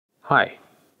Hi,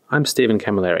 I'm Stephen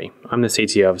Camilleri. I'm the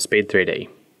CTO of SPEE3D.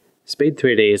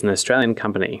 SPEE3D is an Australian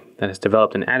company that has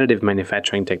developed an additive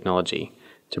manufacturing technology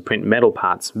to print metal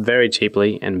parts very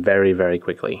cheaply and very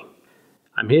quickly.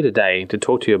 I'm here today to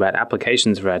talk to you about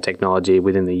applications for our technology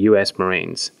within the US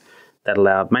Marines that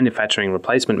allow manufacturing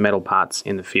replacement metal parts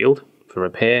in the field for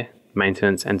repair,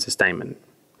 maintenance and sustainment.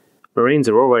 Marines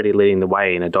are already leading the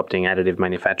way in adopting additive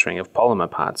manufacturing of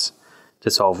polymer parts to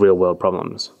solve real-world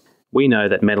problems. We know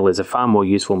that metal is a far more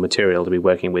useful material to be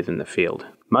working with in the field.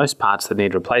 Most parts that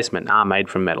need replacement are made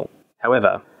from metal.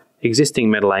 However, existing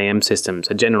metal AM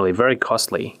systems are generally very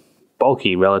costly,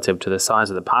 bulky relative to the size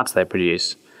of the parts they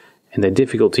produce, and they're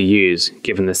difficult to use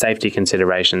given the safety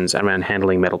considerations around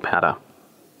handling metal powder.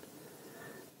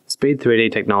 SPEE3D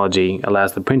technology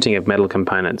allows the printing of metal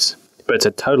components, but it's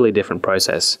a totally different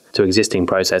process to existing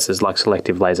processes like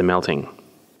selective laser melting.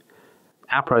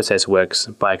 Our process works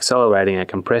by accelerating a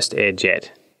compressed air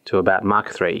jet to about Mach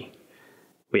 3.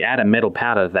 We add a metal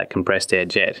powder to that compressed air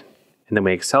jet, and then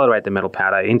we accelerate the metal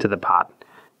powder into the part,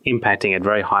 impacting at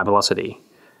very high velocity,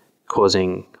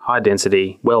 causing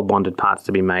high-density, well-bonded parts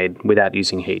to be made without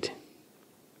using heat.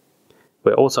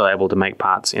 We're also able to make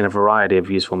parts in a variety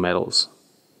of useful metals.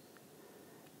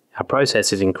 Our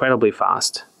process is incredibly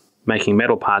fast, making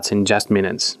metal parts in just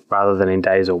minutes rather than in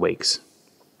days or weeks.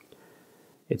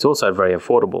 It's also very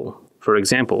affordable. For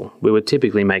example, we would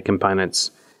typically make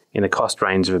components in a cost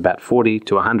range of about $40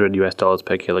 to $100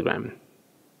 per kilogram.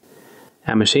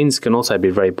 Our machines can also be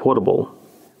very portable,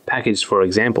 packaged for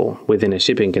example within a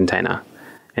shipping container,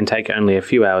 and take only a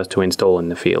few hours to install in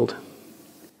the field.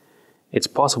 It's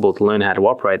possible to learn how to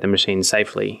operate the machine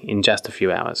safely in just a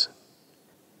few hours.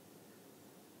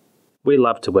 We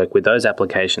love to work with those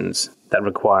applications that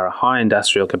require a high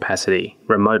industrial capacity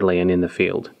remotely and in the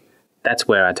field. That's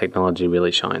where our technology really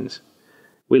shines.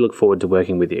 We look forward to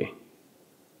working with you.